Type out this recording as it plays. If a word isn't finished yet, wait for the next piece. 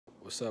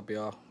What's up,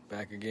 y'all?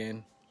 Back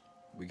again.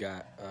 We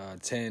got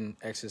 10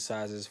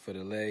 exercises for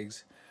the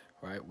legs,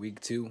 right?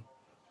 Week 2.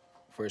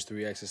 First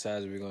 3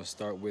 exercises, we're going to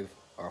start with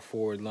our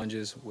forward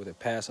lunges with a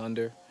pass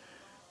under.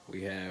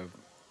 We have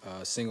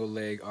single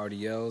leg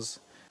RDLs,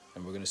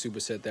 and we're going to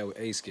superset that with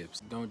A skips.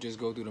 Don't just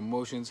go through the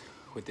motions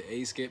with the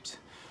A skips,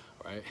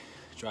 right?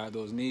 Drive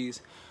those knees,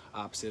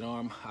 opposite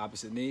arm,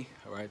 opposite knee,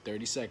 all right?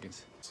 30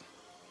 seconds.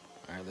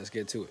 All right, let's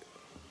get to it.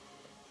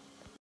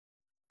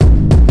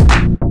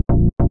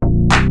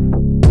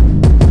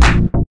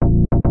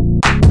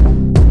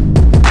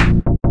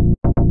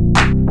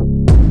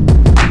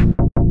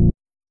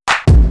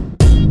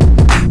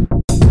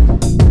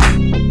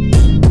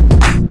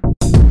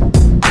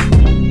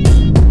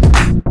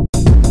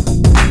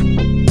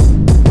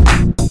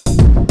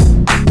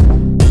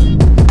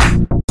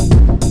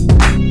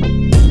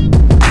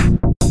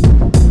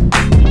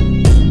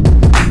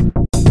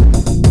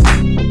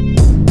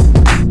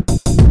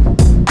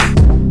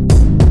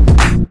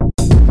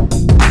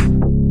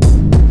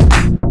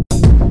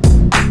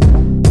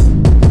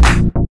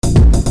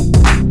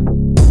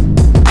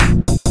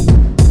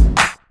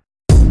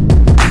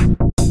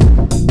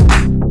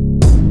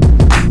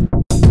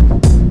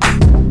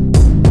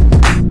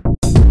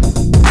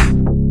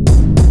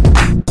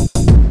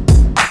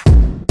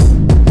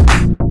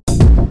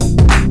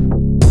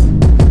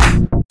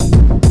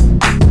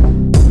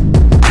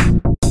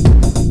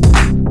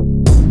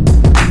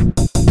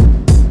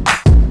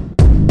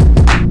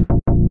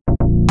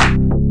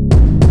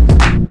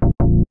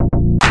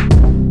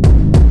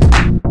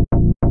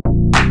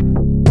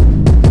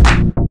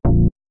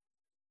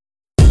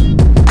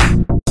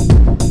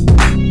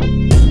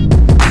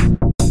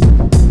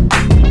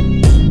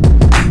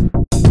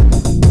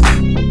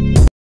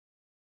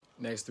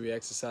 Next 3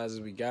 exercises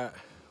we got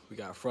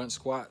front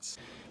squats,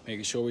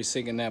 making sure we're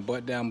sinking that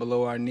butt down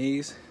below our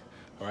knees,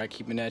 all right,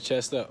 keeping that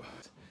chest up.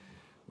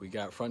 We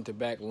got front to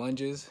back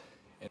lunges,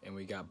 and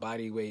we got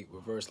body weight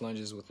reverse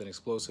lunges with an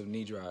explosive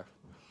knee drive.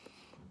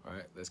 All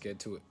right, let's get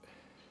to it.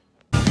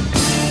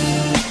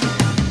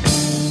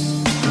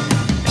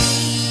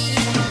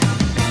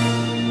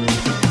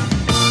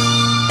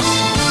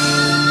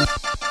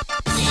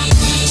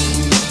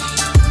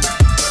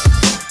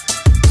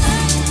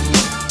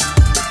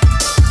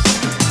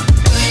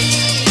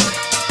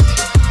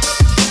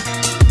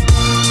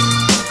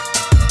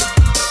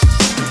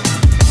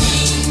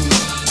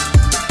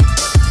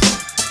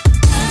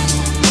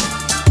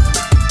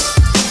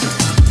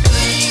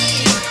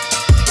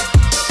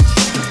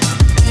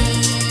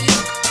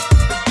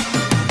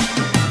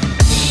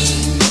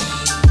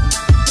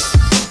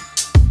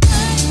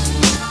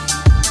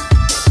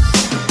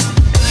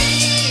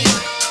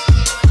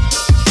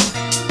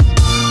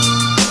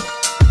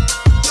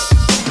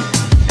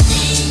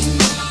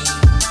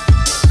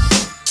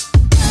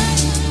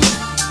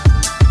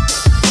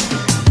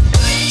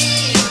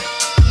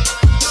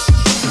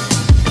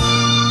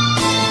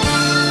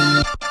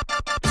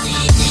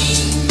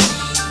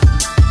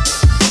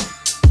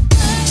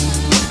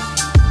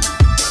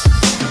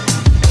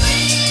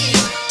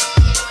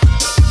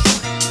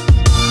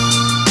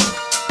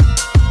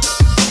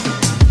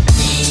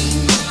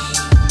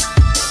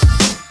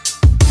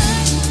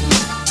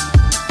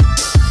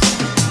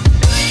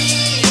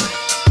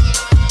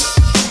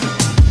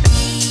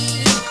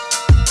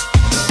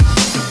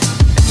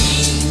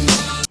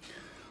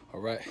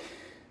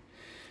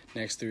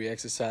 Next 3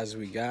 exercises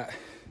we got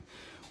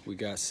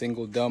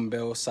single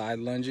dumbbell side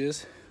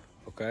lunges,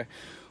 okay?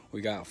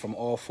 We got from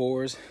all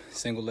fours,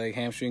 single leg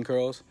hamstring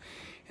curls,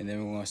 and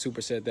then we're gonna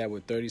superset that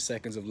with 30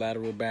 seconds of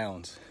lateral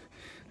bounds.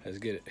 Let's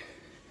get it.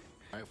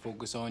 All right,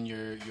 focus on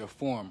your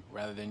form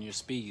rather than your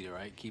speed, all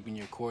right? Keeping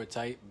your core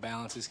tight,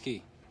 balance is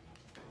key.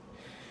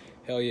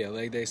 Hell yeah,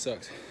 leg day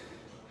sucks.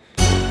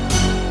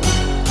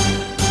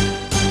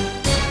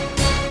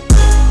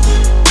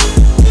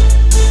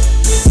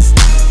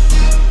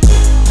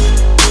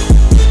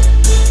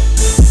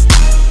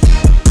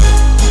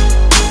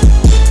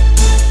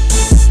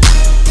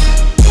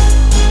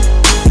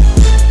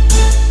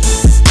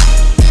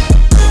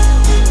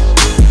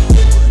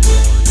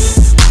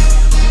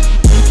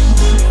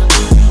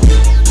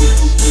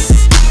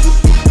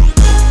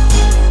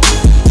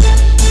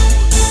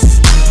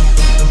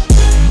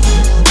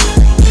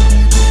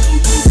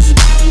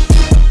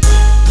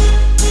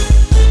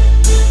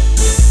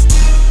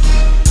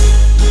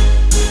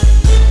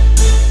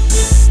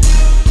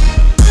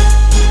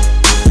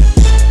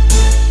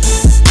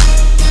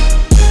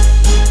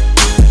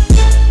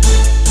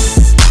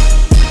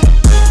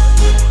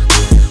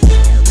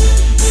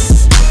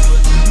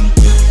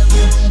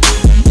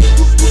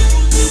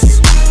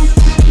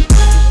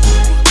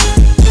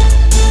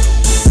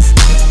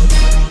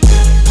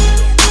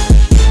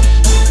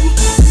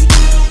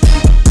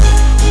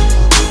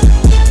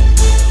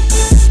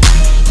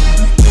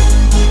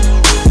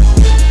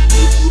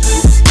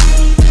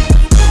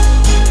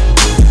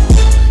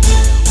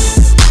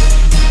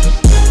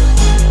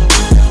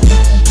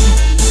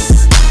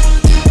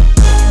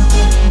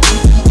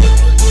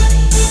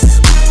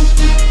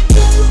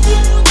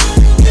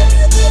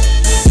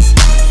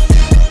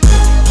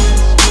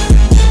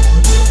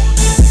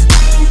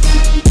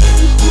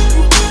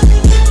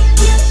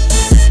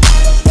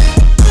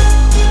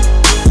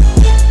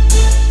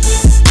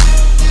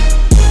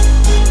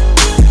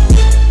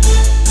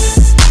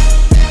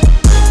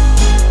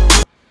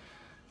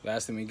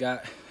 Last thing we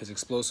got is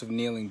explosive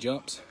kneeling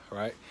jumps, all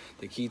right?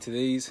 The key to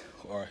these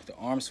are the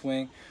arm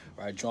swing,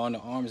 all right? Drawing the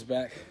arms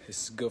back.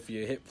 This is good for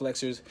your hip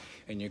flexors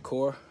and your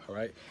core, all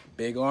right?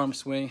 Big arm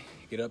swing,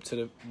 get up to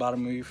the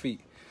bottom of your feet.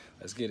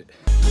 Let's get it.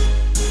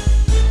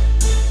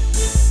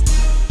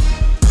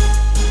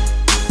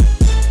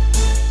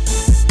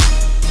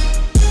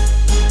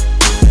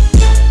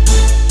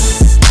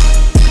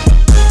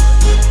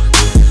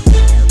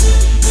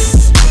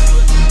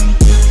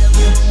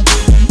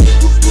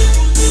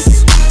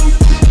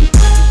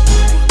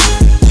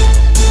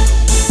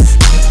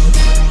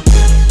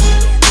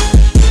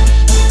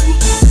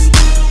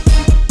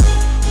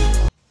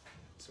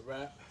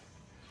 Wrap.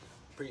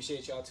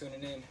 Appreciate y'all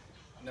tuning in.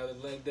 Another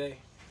leg day.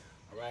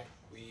 All right,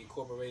 we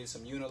incorporated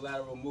some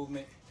unilateral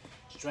movement,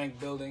 strength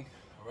building.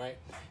 All right,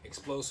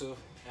 explosive,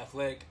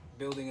 athletic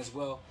building as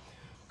well.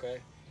 Okay,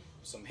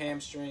 some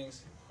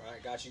hamstrings. All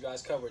right, got you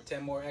guys covered.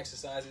 10 more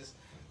exercises.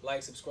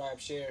 Like, subscribe,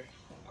 share.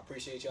 I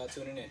appreciate y'all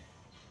tuning in.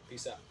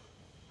 Peace out.